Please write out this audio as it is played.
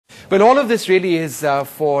Well, all of this really is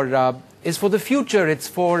for the future. It's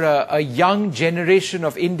for a young generation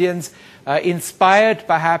of Indians inspired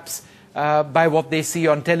perhaps by what they see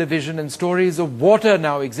on television and stories of water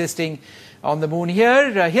now existing on the moon.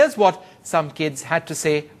 Here's what some kids had to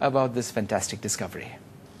say about this fantastic discovery.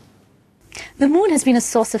 The moon has been a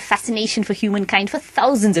source of fascination for humankind for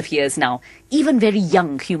thousands of years now, even very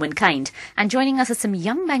young humankind. And joining us are some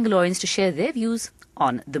young Bangaloreans to share their views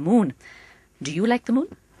on the moon. Do you like the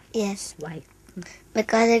moon? Yes. Why?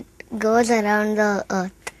 Because it goes around the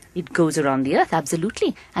earth. It goes around the earth,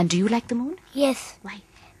 absolutely. And do you like the moon? Yes. Why?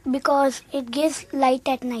 Because it gives light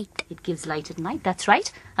at night. It gives light at night, that's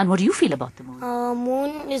right. And what do you feel about the moon?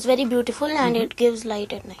 Moon is very beautiful and it gives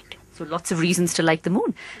light at night. So lots of reasons to like the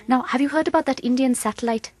moon. Now, have you heard about that Indian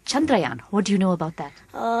satellite Chandrayaan? What do you know about that?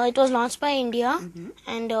 It was launched by India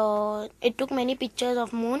and it took many pictures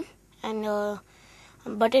of moon, and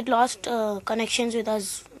but it lost connections with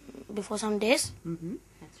us before some days.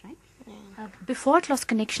 That's right. Before it lost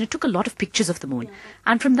connection, it took a lot of pictures of the moon.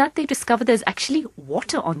 And from that, they discovered there's actually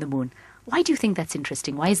water on the moon. Why do you think that's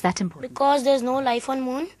interesting? Why is that important? Because there's no life on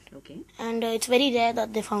moon. Okay. And it's very rare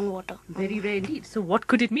that they found water. Very rare indeed. So what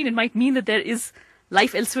could it mean? It might mean that there is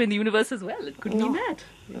life elsewhere in the universe as well. It could mean that.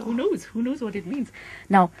 No. Who knows? Who knows what it means?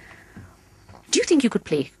 Now, do you think you could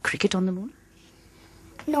play cricket on the moon?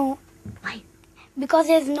 No. Why? Because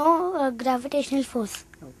there's no gravitational force.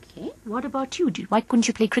 Okay. What about you? Why couldn't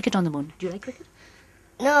you play cricket on the moon? Do you like cricket?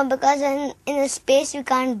 No, because in a space you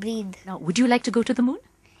can't breathe. Now, would you like to go to the moon?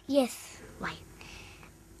 Yes. Why?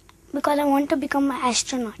 Because I want to become an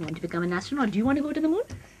astronaut. You want to become an astronaut. Do you want to go to the moon?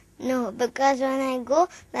 No, because when I go,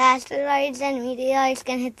 the asteroids and meteoroids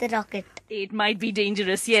can hit the rocket. It might be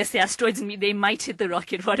dangerous. Yes, the asteroids, they might hit the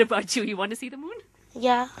rocket. What about you? You want to see the moon?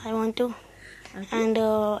 Yeah, I want to. Okay. And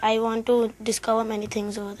I want to discover many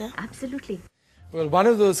things over there. Absolutely. Well, one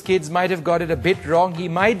of those kids might have got it a bit wrong. He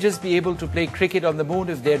might just be able to play cricket on the moon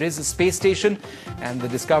if there is a space station, and the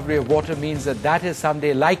discovery of water means that that is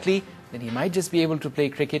someday likely. Then he might just be able to play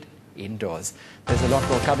cricket indoors. There's a lot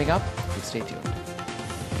more coming up. So stay tuned.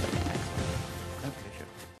 Thanks. My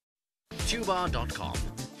pleasure. Tuba.com